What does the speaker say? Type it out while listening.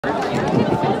Sorry.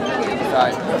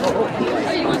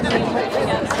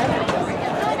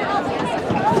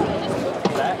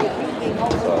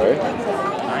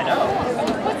 I know.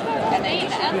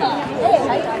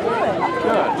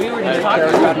 Good. We were just talking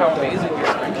about how amazing your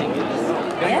sprinting is.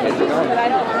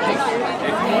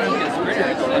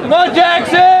 Come on,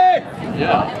 Jackson!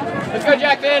 Yeah. Let's go,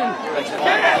 Jackson!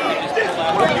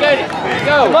 Good.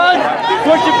 Go. Come on!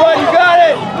 Push it, bud. You got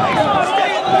it!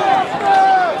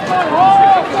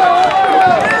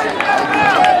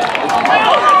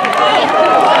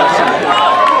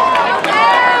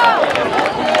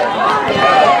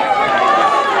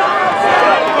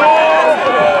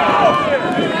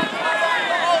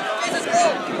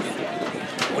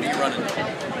 What are you running?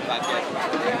 5K.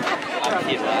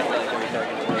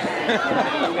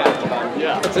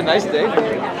 Yeah. It's a nice day.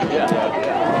 Yeah.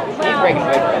 He's breaking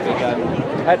away from me.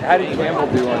 How did Campbell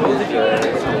do on his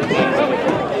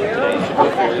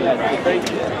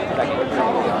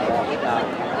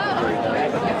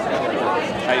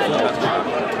How you feel about tomorrow?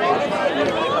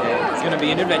 It's going to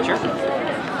be an adventure,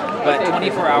 but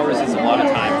 24 hours is a lot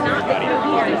of time for your body.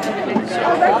 So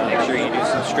make sure you do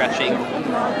some stretching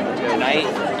tonight.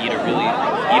 Eat a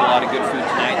lot of good food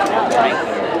tonight. Tomorrow morning,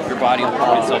 your body will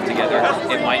put itself together.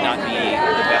 It might not be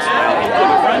the best rally on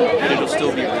the front, but it'll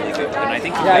still be really good. And I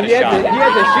think you've got a shot. He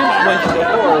had the shoot mentioned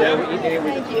before.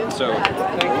 So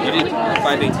you did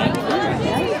 518.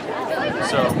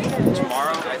 So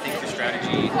tomorrow, I think the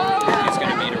strategy is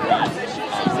going to be to run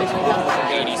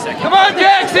 80 seconds. Come on,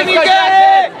 Jackson, you got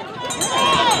it!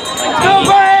 Let's go,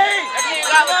 buddy!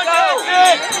 Come on,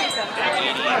 Jackson!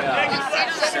 80,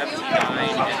 79,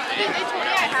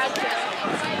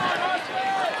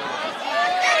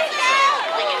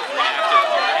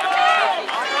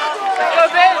 and go,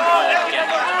 Ben!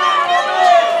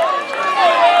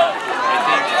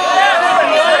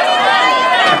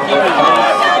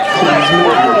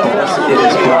 It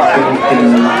is dropping in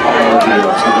audio,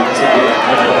 so that's a good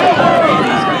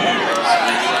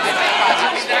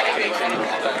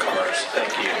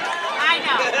Thank you. I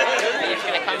know. It's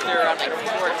going to come through around like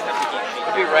 4.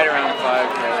 It'll be right around 5.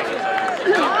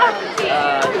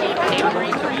 You're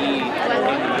going to be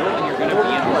in New York and you're going to be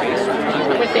in a race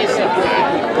with this 5.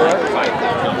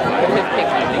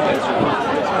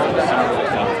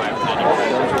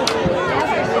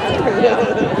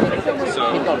 So, we're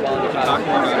talking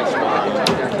about it tomorrow,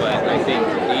 but I think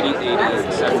 80,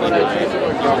 79,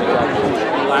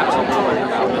 laps on 200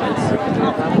 minutes,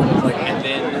 and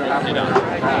then,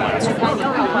 last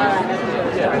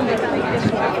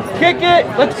kick it!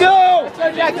 Let's go! Let's go,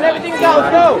 Jackson, everything's out,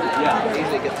 let's go!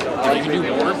 If you can do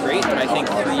more, great, but I think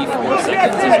 3-4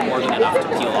 seconds is more than enough to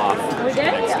peel off.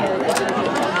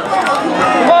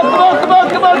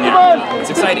 Come on! It's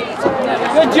exciting.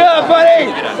 Good job, buddy!